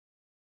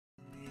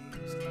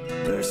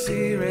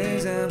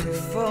and we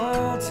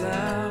fall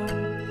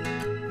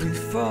down, we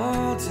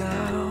fall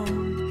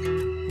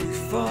down, we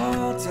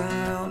fall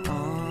down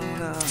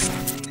on our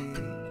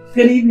knees.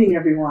 Good evening,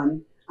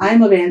 everyone. I'm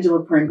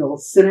Evangela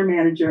Pringles, Center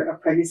Manager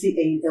of Pregnancy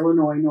Aid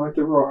Illinois North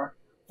Aurora,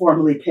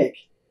 formerly PIC.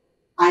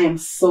 I am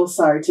so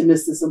sorry to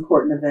miss this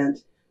important event.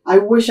 I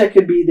wish I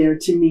could be there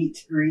to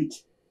meet,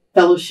 greet,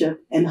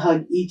 fellowship, and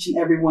hug each and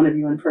every one of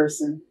you in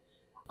person.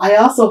 I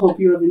also hope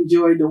you have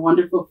enjoyed the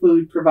wonderful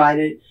food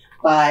provided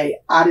by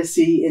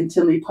Odyssey in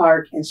Tinley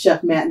Park and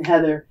Chef Matt and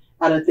Heather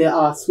out at the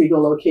Oswego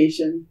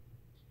location.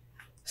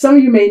 Some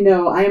of you may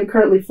know I am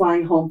currently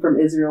flying home from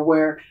Israel,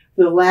 where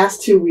for the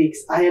last 2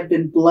 weeks I have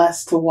been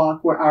blessed to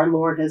walk where our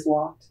Lord has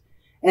walked,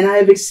 and I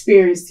have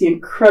experienced the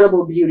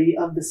incredible beauty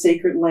of the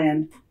sacred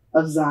land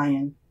of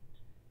Zion.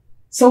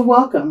 So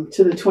welcome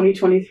to the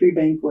 2023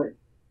 Banquet.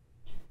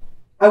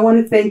 I want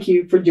to thank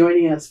you for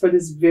joining us for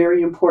this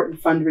very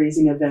important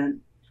fundraising event,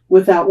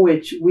 without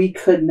which we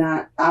could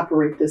not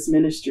operate this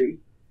ministry.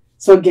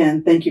 So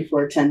again, thank you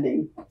for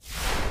attending.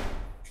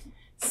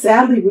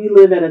 Sadly, we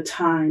live at a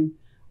time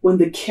when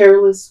the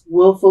careless,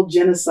 willful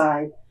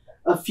genocide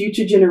of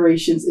future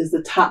generations is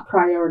the top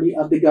priority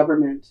of the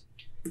government.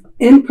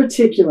 In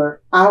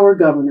particular, our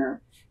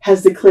governor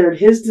has declared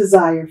his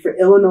desire for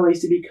Illinois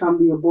to become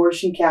the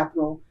abortion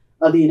capital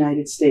of the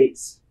United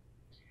States.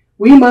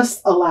 We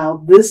must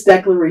allow this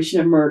declaration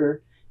of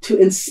murder to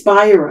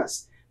inspire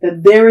us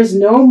that there is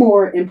no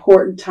more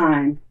important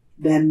time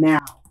than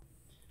now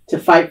to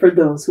fight for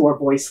those who are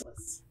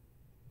voiceless.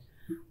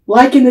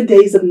 Like in the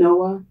days of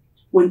Noah,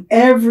 when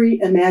every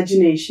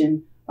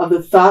imagination of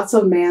the thoughts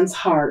of man's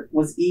heart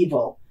was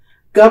evil,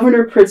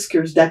 Governor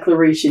Pritzker's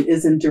declaration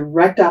is in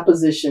direct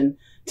opposition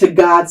to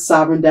God's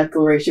sovereign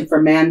declaration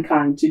for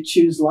mankind to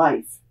choose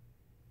life.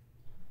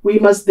 We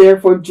must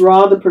therefore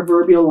draw the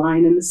proverbial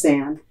line in the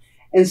sand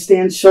and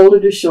stand shoulder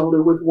to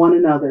shoulder with one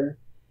another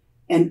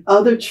and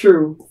other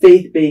true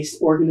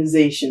faith-based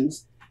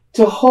organizations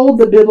to hold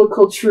the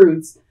biblical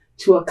truths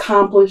to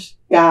accomplish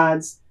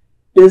God's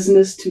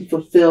business to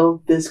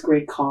fulfill this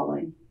great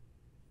calling.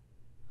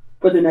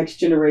 For the next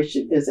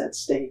generation is at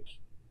stake.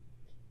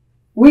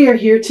 We are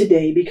here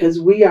today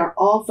because we are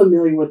all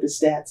familiar with the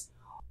stats.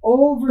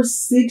 Over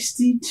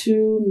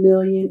 62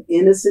 million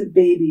innocent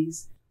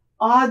babies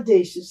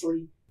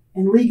audaciously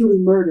and legally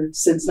murdered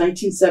since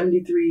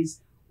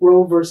 1973's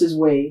Roe versus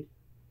Wade.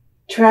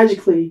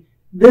 Tragically,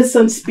 this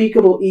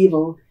unspeakable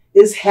evil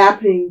is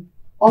happening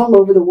all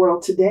over the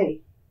world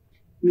today.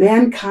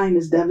 Mankind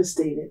is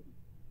devastated.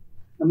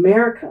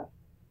 America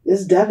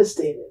is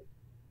devastated.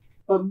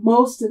 But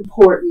most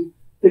important,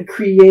 the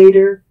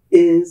Creator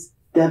is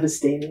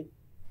devastated.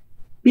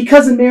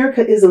 Because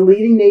America is a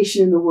leading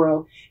nation in the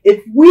world,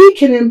 if we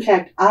can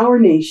impact our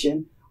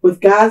nation with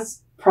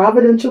God's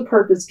providential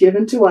purpose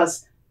given to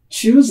us,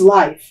 choose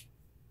life,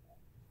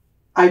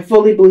 I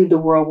fully believe the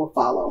world will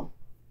follow.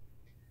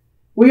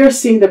 We are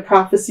seeing the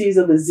prophecies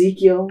of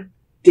Ezekiel,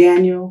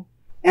 Daniel,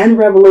 and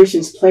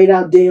Revelations played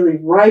out daily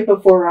right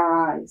before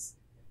our eyes.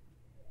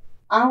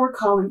 Our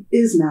calling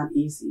is not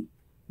easy,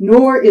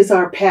 nor is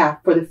our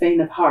path for the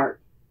faint of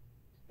heart.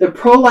 The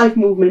pro-life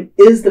movement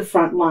is the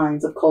front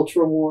lines of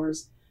cultural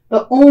wars.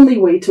 The only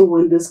way to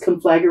win this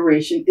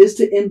conflagration is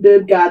to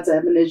imbibe God's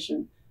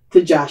admonition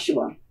to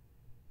Joshua.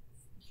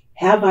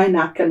 Have I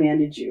not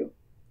commanded you?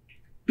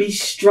 Be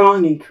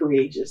strong and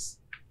courageous.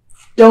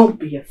 Don't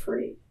be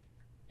afraid.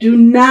 Do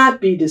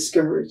not be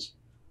discouraged,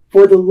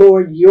 for the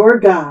Lord your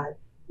God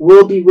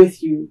will be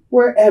with you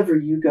wherever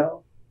you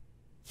go.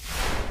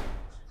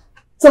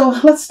 So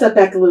let's step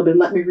back a little bit and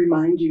let me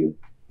remind you,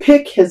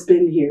 PIC has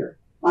been here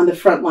on the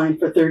front line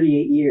for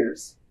 38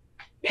 years.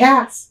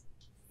 Past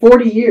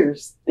 40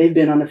 years, they've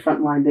been on the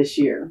front line this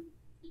year.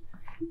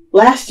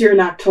 Last year in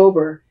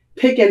October,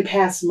 PIC and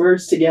PASS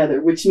merged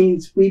together, which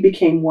means we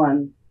became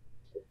one.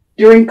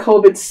 During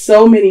COVID,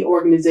 so many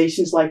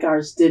organizations like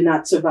ours did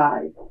not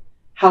survive.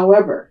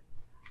 However,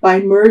 by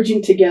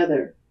merging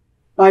together,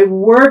 by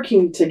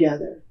working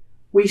together,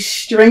 we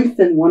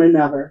strengthen one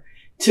another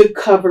to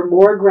cover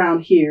more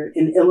ground here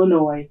in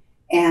Illinois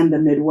and the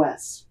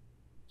Midwest.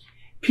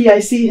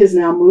 PIC has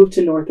now moved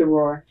to North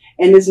Aurora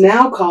and is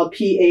now called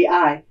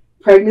PAI,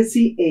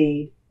 Pregnancy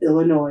Aid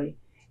Illinois,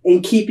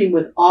 in keeping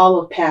with all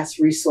of past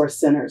resource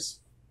centers.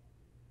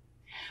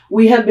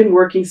 We have been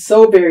working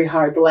so very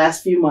hard the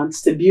last few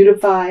months to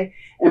beautify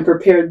and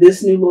prepare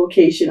this new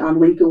location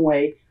on Lincoln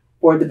Way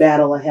for the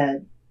battle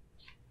ahead.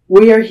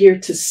 We are here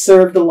to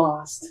serve the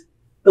lost,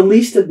 the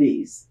least of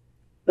these,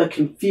 the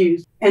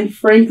confused, and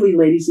frankly,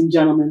 ladies and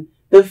gentlemen,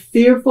 the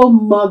fearful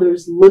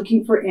mothers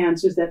looking for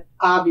answers that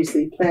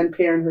obviously Planned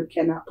Parenthood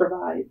cannot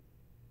provide.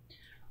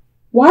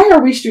 Why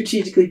are we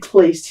strategically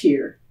placed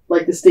here,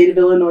 like the state of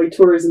Illinois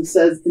tourism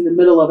says, in the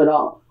middle of it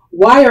all?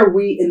 Why are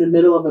we in the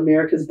middle of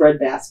America's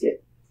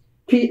breadbasket?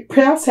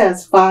 PASS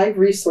has 5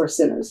 resource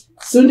centers,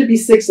 soon to be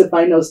 6 if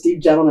I know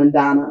Steve Gentle and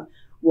Donna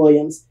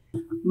Williams.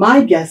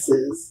 My guess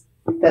is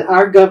that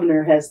our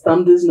governor has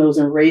thumbed his nose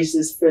and raised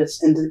his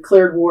fist and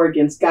declared war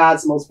against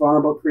God's most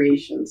vulnerable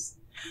creations.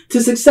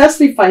 To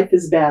successfully fight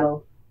this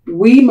battle,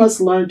 We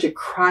must learn to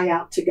cry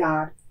out to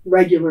God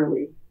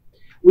regularly.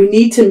 We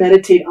need to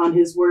meditate on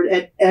his word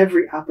at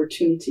every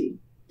opportunity.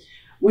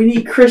 We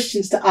need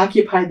Christians to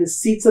occupy the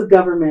seats of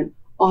government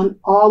on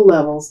all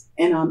levels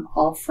and on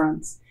all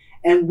fronts.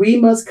 And we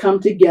must come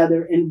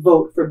together and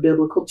vote for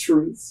biblical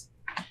truths.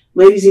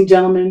 Ladies and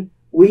gentlemen,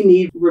 we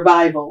need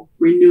revival,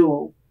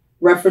 renewal,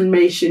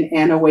 reformation,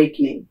 and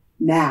awakening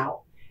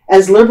now.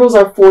 As liberals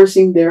are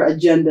forcing their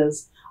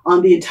agendas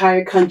on the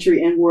entire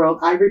country and world,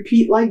 I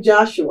repeat, like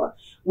Joshua,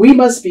 we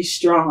must be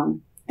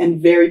strong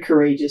and very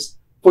courageous,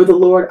 for the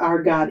Lord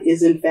our God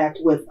is in fact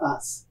with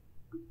us.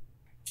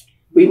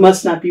 We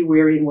must not be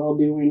weary in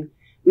well-doing.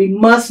 We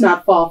must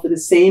not fall for the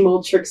same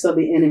old tricks of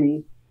the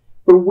enemy,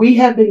 for we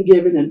have been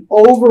given an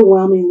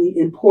overwhelmingly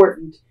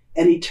important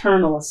and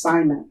eternal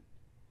assignment.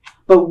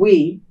 But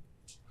we,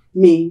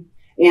 me,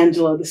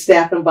 Angela, the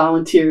staff and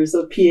volunteers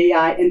of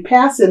PAI, and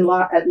PASS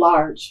at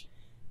large,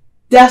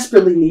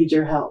 desperately need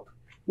your help.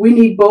 We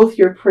need both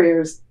your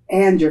prayers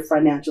and your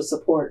financial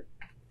support.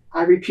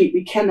 I repeat,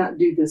 we cannot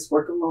do this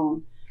work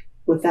alone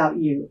without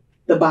you,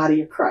 the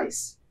body of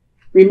Christ.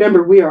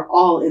 Remember, we are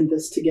all in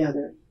this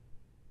together.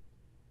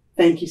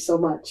 Thank you so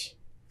much.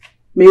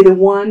 May the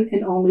one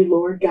and only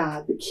Lord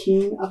God, the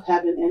King of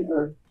heaven and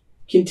earth,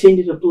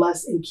 continue to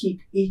bless and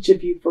keep each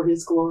of you for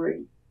his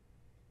glory.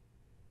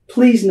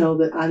 Please know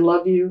that I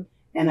love you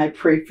and I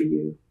pray for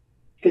you.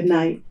 Good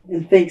night,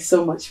 and thanks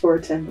so much for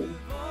attending.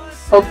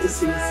 Hope to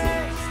see you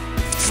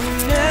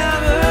soon.